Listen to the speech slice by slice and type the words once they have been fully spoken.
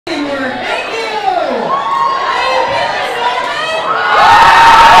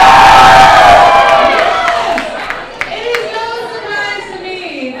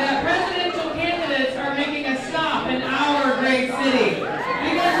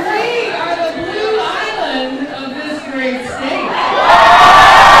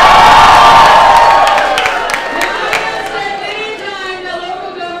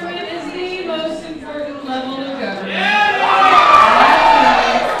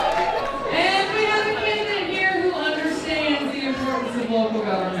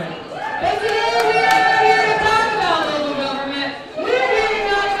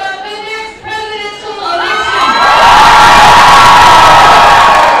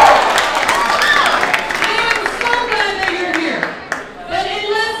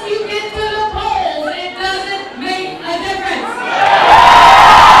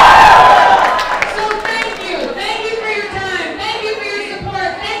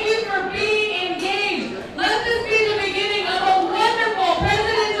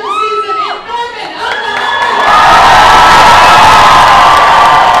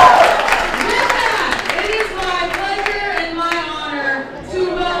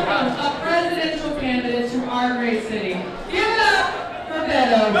our great city. Give it up for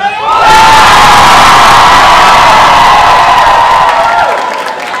Beto.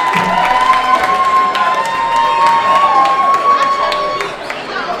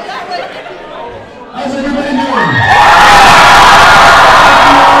 How's everybody doing?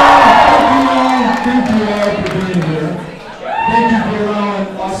 Thank you all for being here. Thank you for allowing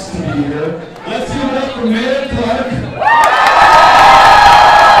us to be here. Let's give it up for Mayor Clark.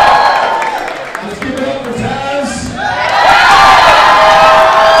 Let's give it up for Taz.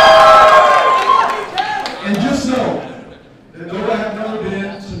 And just know that though I have never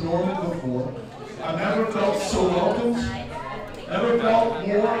been to Norman before, I've never felt so welcomed, never felt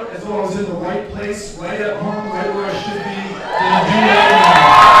more as though I was in the right place, right at home, right where I should be, than I do right now.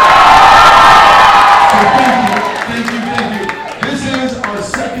 So thank you. This is our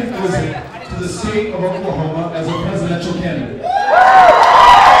second visit to the state of Oklahoma as a presidential candidate.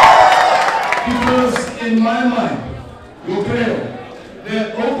 Because in my mind, yo creo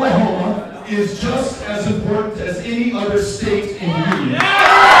that Oklahoma is just as important as any other state in the union.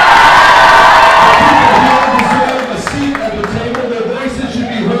 People here deserve a seat at the table. Their voices should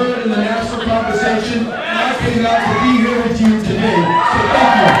be heard in the national conversation. And I came out to be here with you today. So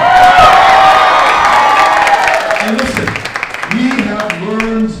thank you. And listen, we have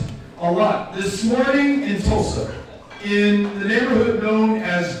learned a lot. This morning in Tulsa, in the neighborhood known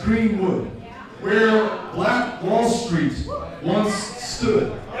as Greenwood, where Black Wall Street once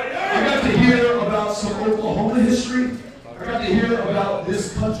stood, I got to hear about some Oklahoma history. I got to hear about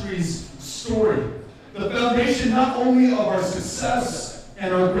this country's story. The foundation not only of our success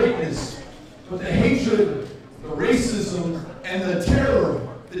and our greatness, but the hatred, the racism, and the terror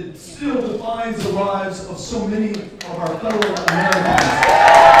that still defines the lives of so many of our fellow Americans.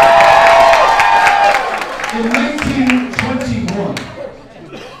 In 1921,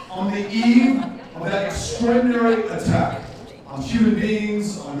 on the eve of that extraordinary attack on human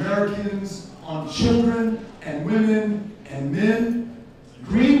beings, on Americans, on children and women and men,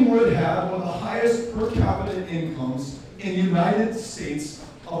 Greenwood had one of the highest per capita incomes in the United States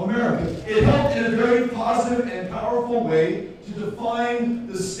of America. It helped in a very positive and powerful way to define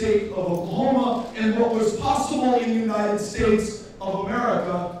the state of Oklahoma and what was possible in the United States of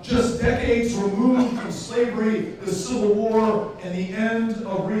America just decades removed from slavery, the Civil War, and the end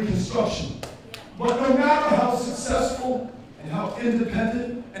of Reconstruction. But no matter how successful and how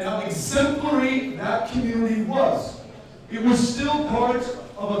independent and how exemplary that community was, it was still part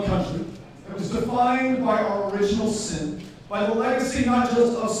of a country that was defined by our original sin, by the legacy not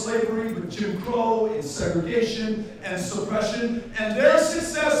just of slavery, but Jim Crow and segregation and suppression. And their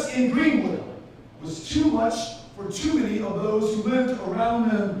success in Greenwood was too much for too many of those who lived around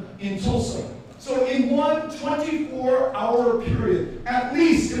them in Tulsa. So in one 24-hour period, at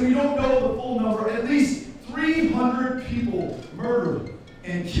least, and we don't know the full number, at least 300 people murdered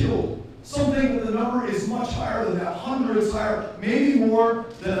and killed. Something that the number is much higher than that, hundreds higher, maybe more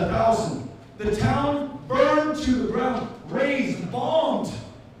than 1,000. The town burned to the ground, razed, bombed.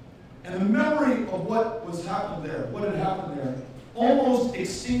 And the memory of what had happened there, almost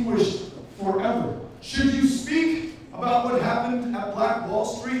extinguished forever. Should you speak about what happened at Black Wall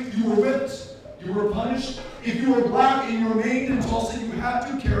Street, you were whipped, you were punished. If you were black and you remained in Tulsa, you had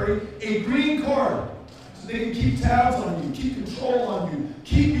to carry a green card so they can keep tabs on you, keep control on you,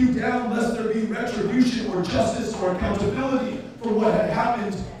 keep you down lest there be retribution or justice or accountability for what had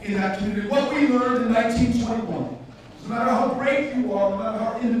happened in that community. What we learned in 1921, no matter how great you are, no matter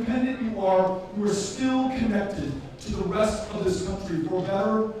how independent you are still connected to the rest of this country, for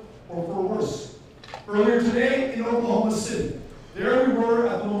better or for worse. Earlier today in Oklahoma City, there we were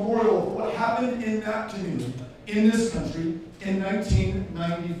at the memorial for what happened in that community, in this country, in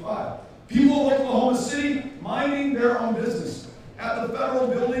 1995. People of Oklahoma City minding their own business. At the federal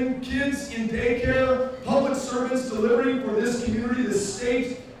building, kids in daycare, public servants delivering for this community, this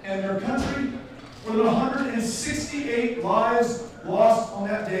state, and their country. More than 168 lives lost on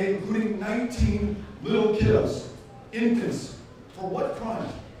that day, including 19 little kiddos, infants. For what crime?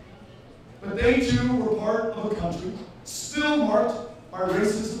 But they too were part of a country still marked by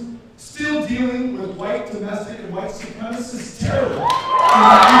racism, still dealing with white domestic and white supremacist terror.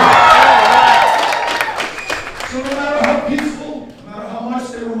 So no matter how peaceful, no matter how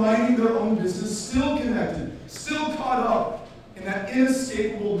much they were minding their own business, still connected, still caught up in that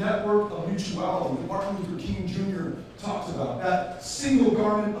inescapable network of mutuality that Martin Luther King Jr. talked about, that single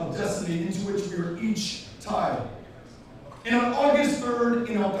garment of destiny into which we are each tied. And on August 3rd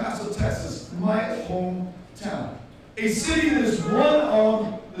in El Paso, Texas, my hometown, a city that is one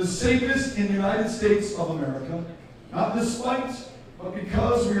of the safest in the United States of America, not despite, but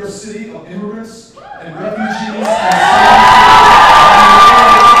because we are a city of immigrants and refugees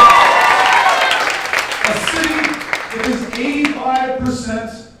a city that is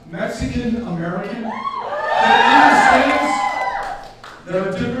 85% Mexican American, that understands that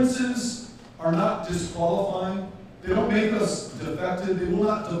our differences are not disqualifying. They don't make us defective. They will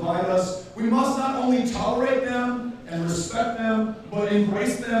not divide us. We must not only tolerate them and respect them, but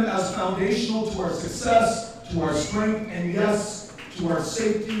embrace them as foundational to our success, to our strength, and yes, to our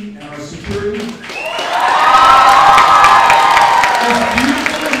safety and our security. This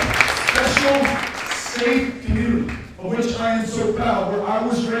beautiful, special, safe community, of which I am so proud, where I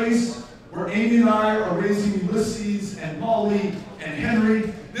was raised, where Amy and I are raising Ulysses and Molly and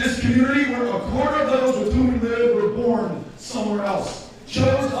Henry. This community, where a quarter of those with whom we live were born somewhere else,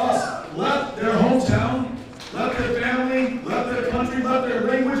 chose us, left their hometown, left their family, left their country, left their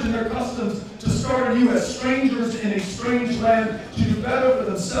language and their customs to start anew as strangers in a strange land, to do better for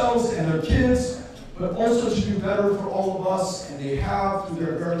themselves and their kids, but also to do better for all of us, and they have through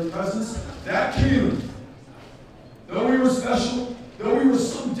their very presence. That community, though we were special, though we were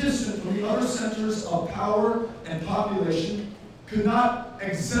so distant from the other centers of power and population, could not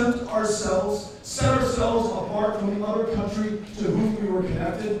exempt ourselves, set ourselves apart from the other country to whom we were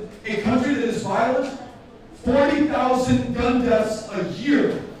connected. A country that is violent, 40,000 gun deaths a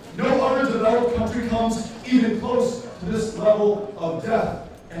year. No other developed country comes even close to this level of death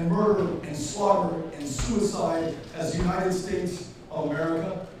and murder and slaughter and suicide as the United States of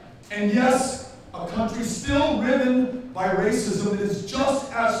America. And yes, a country still riven by racism that is just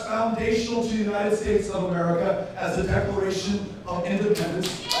as foundational to the United States of America as the Declaration of Independence.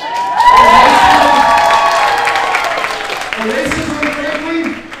 A racism,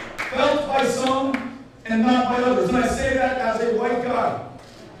 frankly, felt by some and not by others. And I say that as a white guy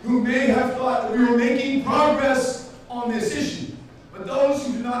who may have thought that we were making progress on this issue. But those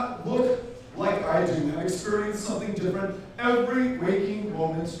who do not look like I do have experienced something different every waking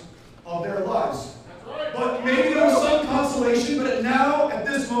moment of their lives. But maybe there was some consolation, but now, at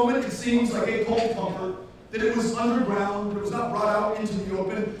this moment, it seems like a cold comfort that it was underground, that it was not brought out into the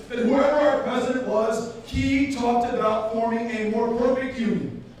open, that whoever our president was, he talked about forming a more perfect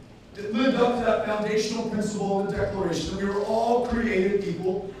union that lived up to that foundational principle of the Declaration, that we were all created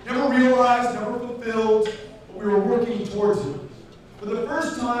equal, never realized, never fulfilled, but we were working towards it. For the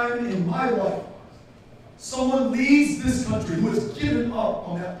first time in my life, someone leads this country who has given up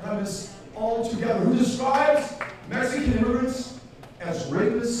on that premise altogether, who describes Mexican immigrants as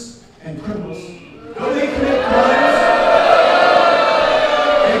rapists and criminals. Though they commit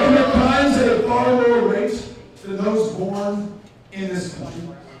crimes at a far lower rate than those born in this country.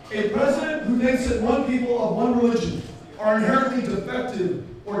 A president who thinks that one people of one religion are inherently defective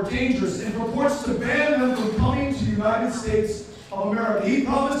or dangerous and purports to ban them from coming to the United States of America. He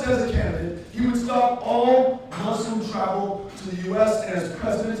promised as a candidate he would stop all Muslim travel to the U.S., and as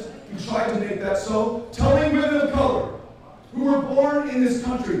president, he tried to make that so, telling women of color who were born in this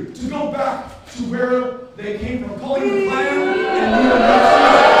country to go back to where they came from, calling the Klan and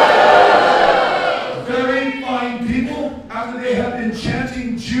neo-Nazis very fine people after they have been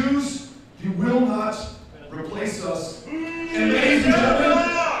chanting Jews, you will not replace us. And ladies and gentlemen,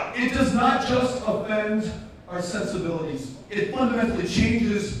 it does not just offend our sensibilities. It fundamentally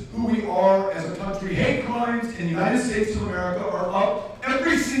changes who we are as a country. Hate crimes in the United States of America are up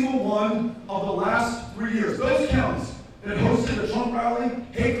every single one of the last 3 years. Those counties that hosted a Trump rally,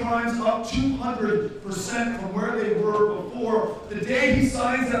 hate crimes up 200% from where they were before. The day he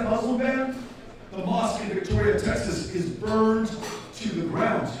signs that Muslim ban, the mosque in Victoria, Texas is burned to the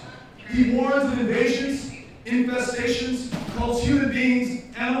ground. He warns of invasions, infestations, calls human beings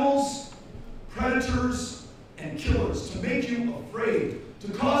animals, predators, and killers, to make you afraid,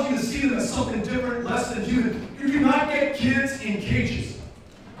 to cause you to see them as something different, less than human. You do not get kids in cages.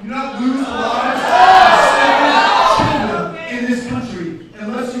 You do not lose the lives of 7 children in this country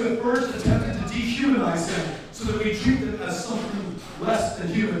unless you at first attempted to dehumanize them so that we treat them as something less than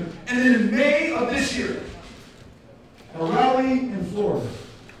human. And then in May of this year, at a rally in Florida,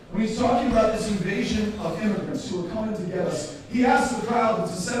 when he's talking about this invasion of immigrants who are coming to get us, he asks the crowd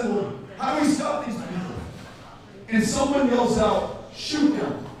that's assembled, how do we stop these people? And someone yells out, shoot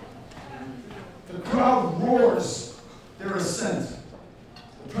them. The crowd roars their assent.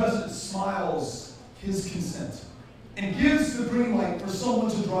 The president smiles his consent and gives the green light for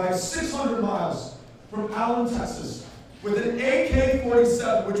someone to drive 600 miles from Allen, Texas, with an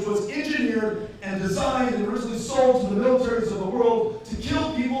AK-47, which was engineered and designed and originally sold to the militaries of the world to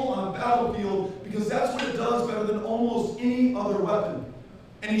kill people on a battlefield, because that's what it does better than almost any other weapon.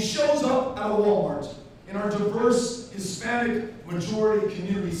 And he shows up at a Walmart in our diverse Hispanic majority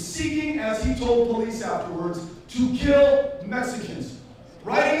community, seeking, as he told police afterwards, to kill Mexicans.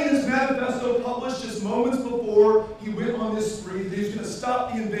 Writing in his manifesto published just moments before he went on this spree that he was going to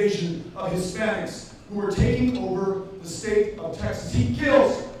stop the invasion of Hispanics who were taking over the state of Texas. He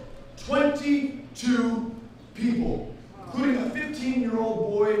kills 22 people, including a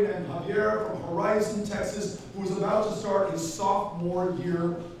 15-year-old boy named Javier from Horizon, Texas, who was about to start his sophomore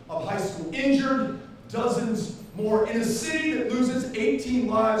year of high school. Injured dozens more in a city that loses 18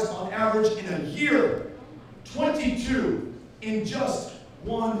 lives on average in a year. 22 in just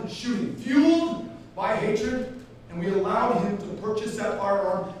one shooting, fueled by hatred, and we allowed him to purchase that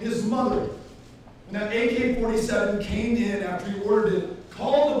firearm. His mother, when that AK-47 came in after he ordered it,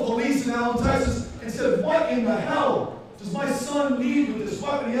 called the police in Allen, Texas, and said, "What in the hell does my son need with this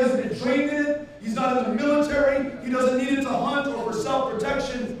weapon? He hasn't been trained in it. He's not in the military. He doesn't need it to hunt or for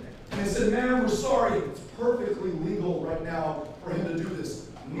self-protection." And they said, "Ma'am, we're sorry. It's perfectly legal right now for him to do this.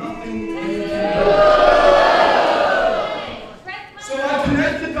 Nothing we can do." So I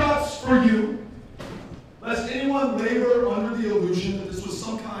connect the dots for you, lest anyone labor under the illusion that this was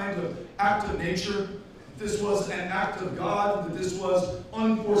some kind of act of nature, that this was an act of God, that this was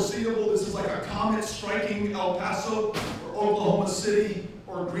unforeseeable, this is like a comet striking El Paso or Oklahoma City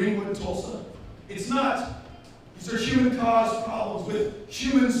or Greenwood, Tulsa. It's not. These are human-caused problems with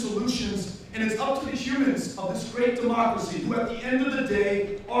human solutions, and it's up to the humans of this great democracy, who at the end of the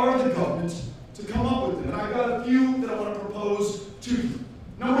day are the government, to come up with them. And I've got a few that I want to propose to you.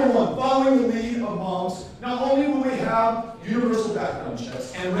 Number one, following the lead of moms, not only will we have universal background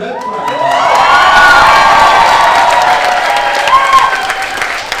checks and red flags,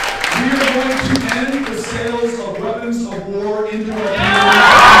 we are going to end the sales of weapons of war into our community.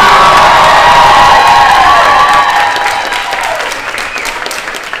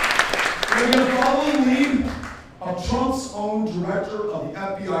 We're going to follow the lead of Trump's own director of the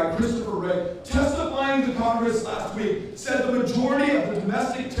FBI, Christopher Wray, testifying to Congress last week, said the majority of the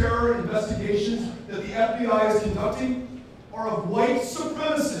domestic terror investigations that the FBI is conducting are of white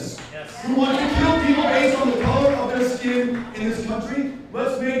supremacists who want to kill people based on the color of their skin in this country.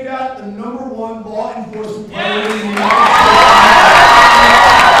 Let's make that the number one law enforcement priority in the United States.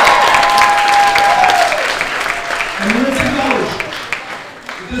 And let's acknowledge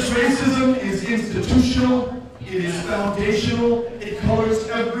that this racism is institutional, it is foundational, it colors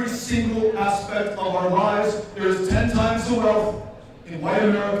every single aspect of our lives. There is 10 times the wealth in white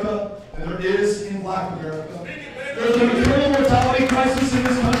America than there is in black America. There's a maternal mortality crisis in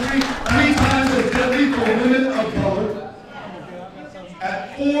this country 3 times as deadly for women of color.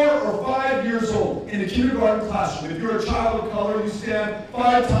 At 4 or 5 years old, in a kindergarten classroom, if you're a child of color, you stand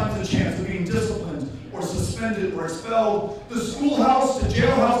 5 times the chance of being disciplined or suspended or expelled. The schoolhouse to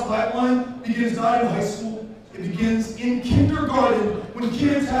jailhouse pipeline begins not in high school. It begins in kindergarten, when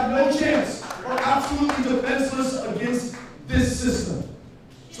kids have no chance or absolutely defenseless against this system.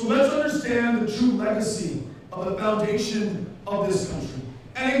 So let's understand the true legacy of the foundation of this country,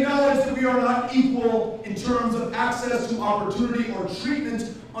 and acknowledge that we are not equal in terms of access to opportunity or treatment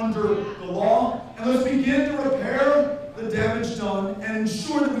under the law. And let's begin to repair the damage done and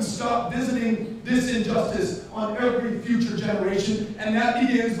ensure that we stop visiting this injustice on every future generation. And that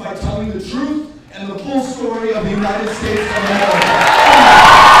begins by telling the truth and the full story of the United States of America.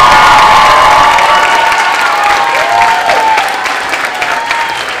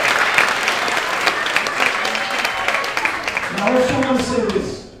 I also want to say this.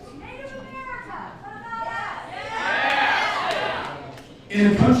 In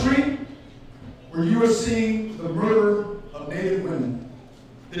a country where you are seeing the murder of Native women,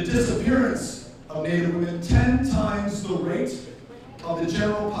 the disappearance of Native women 10 times the rate of the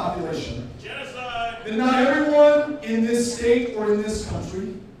general population, that not everyone in this state or in this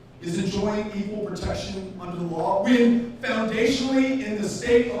country is enjoying equal protection under the law. When foundationally in the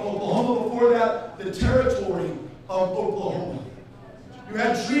state of Oklahoma, before that, the territory of Oklahoma, you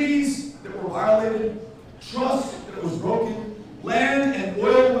had treaties that were violated, trust that was broken, land and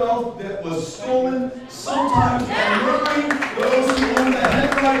oil wealth that was stolen, sometimes by murdering those who own the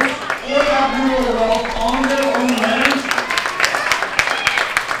head rights or that mineral wealth on their own land.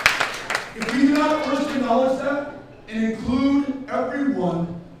 If we do not first acknowledge that and include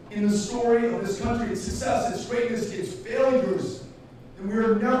everyone in the story of this country, its success, its greatness, its failures, then we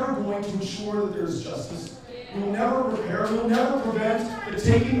are never going to ensure that there is justice. We will never repair, we will never prevent the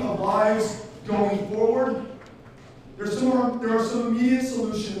taking of lives going forward. There are some immediate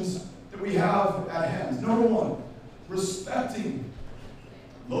solutions that we have at hand. Number one, respecting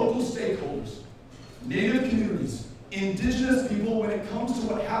local stakeholders, Native communities, indigenous people, when it comes to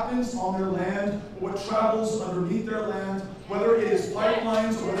what happens on their land, or what travels underneath their land, whether it is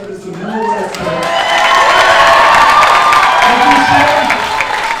pipelines or whether it is the mineral rights,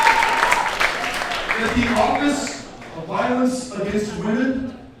 that the Office of Violence Against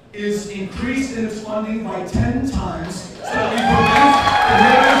Women is increased in its funding by 10 times so that we prevent the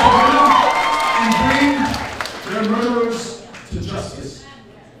murders of women and bring their murderers to justice.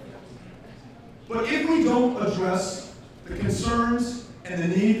 But if we don't address the concerns and the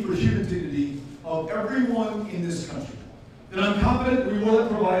need for human dignity of everyone in this country, then I'm confident we will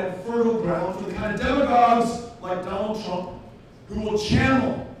provide fertile ground for the kind of demagogues like Donald Trump who will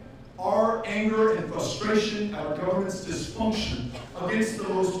channel our anger and frustration at our government's dysfunction against the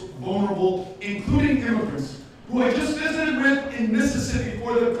most vulnerable, including immigrants, who I just visited with in Mississippi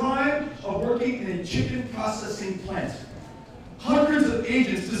for the crime of working in a chicken processing plant. Hundreds of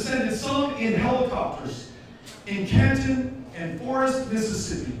agents descended, some in helicopters, in Canton and Forest,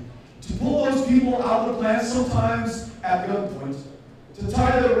 Mississippi, to pull those people out of the plant, sometimes at gunpoint, to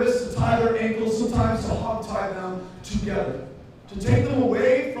tie their wrists, to tie their ankles, sometimes to hog-tie them together, to take them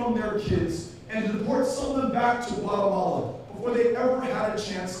away from their kids and to deport some of them back to Guatemala before they ever had a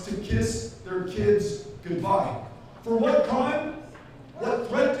chance to kiss their kids goodbye. For what crime? What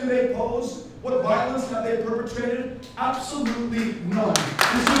threat do they pose? What violence have they perpetrated? Absolutely none.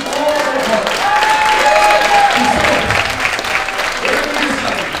 This is all about. And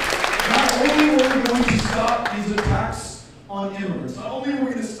so, not only are we going to stop these attacks on immigrants, not only are we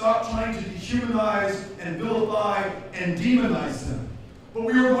going to stop trying to dehumanize and vilify and demonize them, but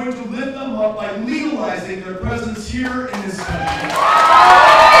we are going to lift them up by legalizing their presence here in this country.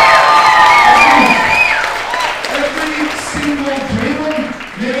 Every single dreamer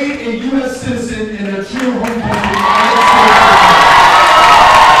made a U.S. citizen in their true home country, the United States.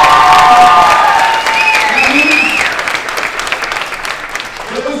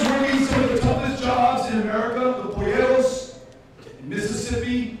 Those working some of the toughest jobs in America, the polleros in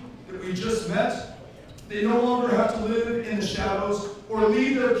Mississippi that we just met, they no longer have to live in the shadows or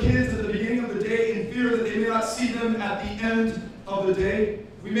leave their kids at the beginning of the day in fear that they may not see them at the end of the day.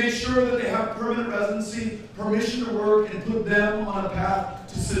 We make sure that they have permanent residency, permission to work, and put them on a path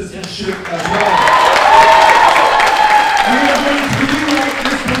to citizenship as well. We are going to rewrite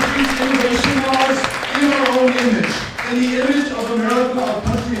this country's immigration laws in our own image, in the image of America, a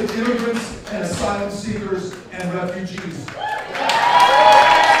country of immigrants and asylum seekers and refugees.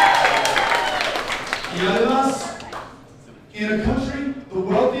 Y además, in a country, the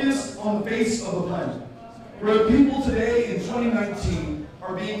wealthiest on the face of the planet, where people today in 2019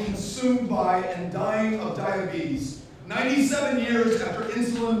 are being consumed by and dying of diabetes. 97 years after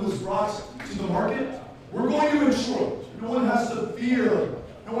insulin was brought to the market, we're going to ensure no one has to fear,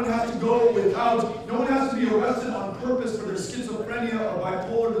 no one has to go without, no one has to be arrested on purpose for their schizophrenia or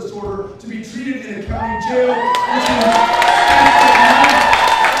bipolar disorder to be treated in a county jail.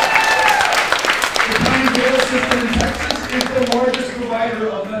 The county jail system in Texas is the largest provider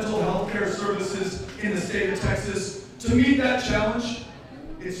of mental health care services in the state of Texas. To meet that challenge,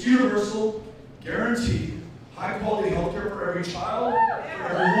 it's universal, guaranteed, high-quality health care for every child, for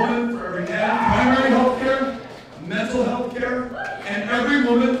every woman, for every man, primary health care, mental health care, and every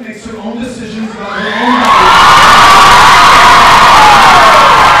woman makes her own decisions about her own body.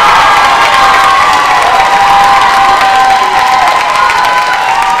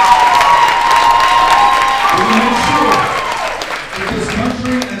 We make sure that this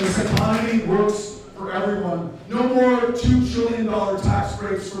country and this economy works for everyone. No more $2 trillion tax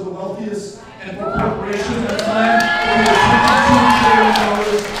breaks for the wealthiest and for corporations at a time when we're $22 trillion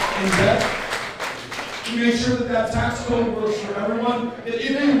in debt. We make sure that that tax code works for everyone. That if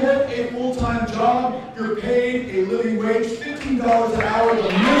you work a full-time job, you're paid a living wage, $15 an hour, the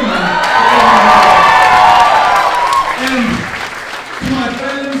minimum. And to my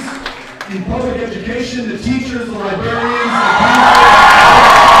friends in public education, the teachers, the librarians,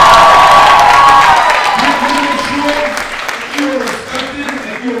 the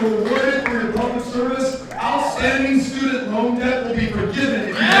counselors, outstanding student loan debt will be forgiven if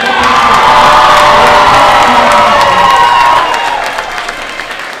you don't.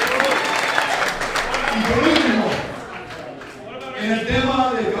 En el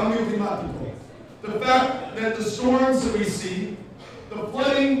tema del cambio climático, the fact that the storms that we see, the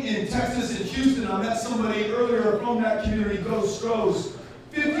flooding in Texas and Houston, I met somebody earlier from that community, Strohs,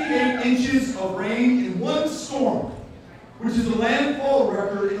 58 inches of rain in one storm, which is a landfall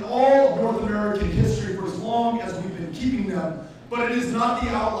record in all of North American history for as long as we've been keeping them. But it is not the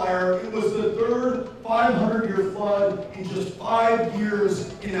outlier. It was the third 500-year flood in just 5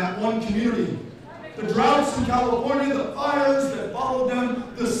 years in that one community. The droughts in California, the fires that followed them,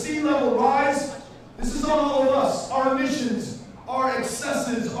 the sea level rise. This is on all of us. Our emissions, our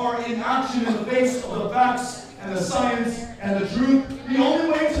excesses, our inaction in the face of the facts and the science and the truth. The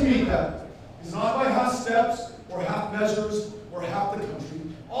only way to meet that is not by half steps or half measures or half the country.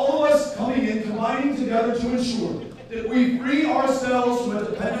 All of us coming in, combining together to ensure that we free ourselves from a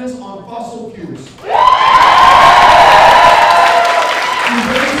dependence on fossil fuels.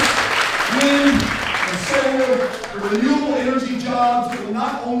 Embrace wind and solar, the renewable energy jobs that will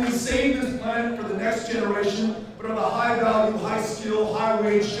not only save this planet for the next generation, but are the high value, high skill, high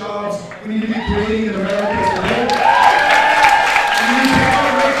wage jobs we need to be creating in America today. And we need to take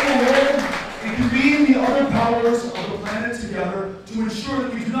our rightful role and convene the other powers of the planet together to ensure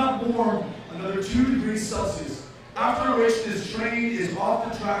that we do not warm another 2 degrees Celsius, after which this train is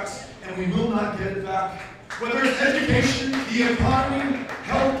off the tracks and we will not get it back. Whether it's education, the economy,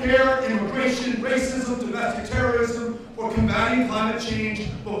 healthcare, immigration, racism, domestic terrorism, or combating climate change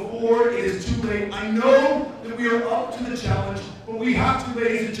before it is too late. I know that we are up to the challenge, but we have to,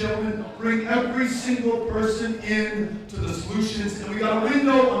 ladies and gentlemen, bring every single person in to the solutions. And we got a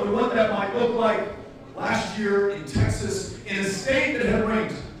window under what that might look like. Last year in Texas, in a state that had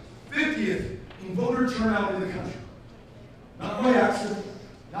ranked 50th in voter turnout in the country. Not by accident,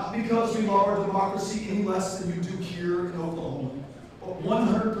 not because we love our democracy any less than you do here in Oklahoma, but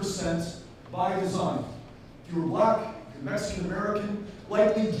 100% by design. If you were black, if you're Mexican American,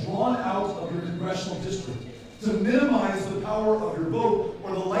 likely drawn out of your congressional district to minimize the power of your vote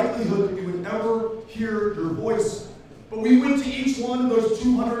or the likelihood that we would ever hear your voice. But we went to each one of those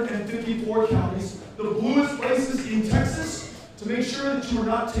 254 counties, the bluest places in Texas, to make sure that you were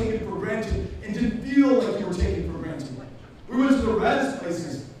not taken for granted and didn't feel like you were taken for granted. We went to the reddest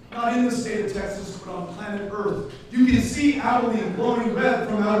places, not in the state of Texas, but on planet Earth. You can see Abilene glowing red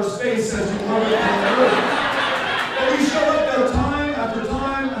from outer space as you walk on Earth. But we showed up there time after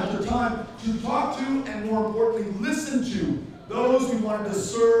time after time to talk to and, more importantly, listen to those we wanted to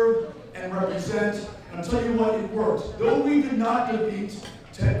serve and represent. And I'll tell you what, it worked. Though we did not defeat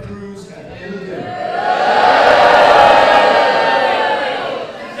Ted Cruz at the end of the day.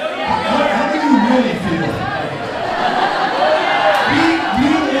 How do you really feel?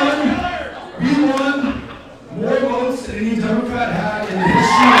 We won more votes than any Democrat had in the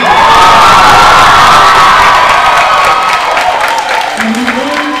history of and we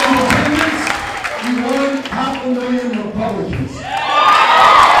won independents, we won 500,000 Republicans.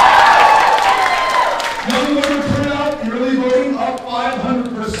 Young voter turnout and early voting up 500%.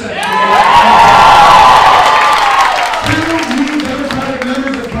 Two new Democratic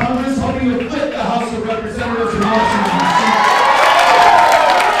members of Congress helping to flip the House of Representatives in Washington, D.C.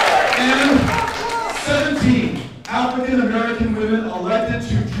 And 17 African American women elected to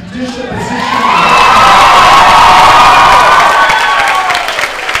judicial positions.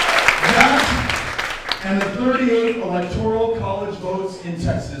 That and the 38 electoral college votes in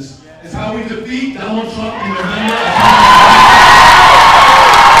Texas is how we defeat Donald Trump in November.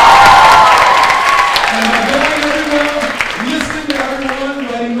 And by going everywhere, listening to everyone,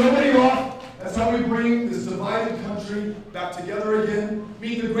 letting nobody off, that's how we bring this divided country back together again,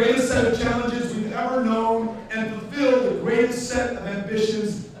 meet the greatest set of challenges we've ever known, and fulfill the greatest set of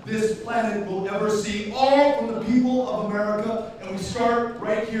ambitions this planet will ever see, all from the people of America. And we start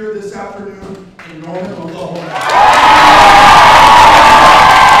right here this afternoon in Norman, Oklahoma.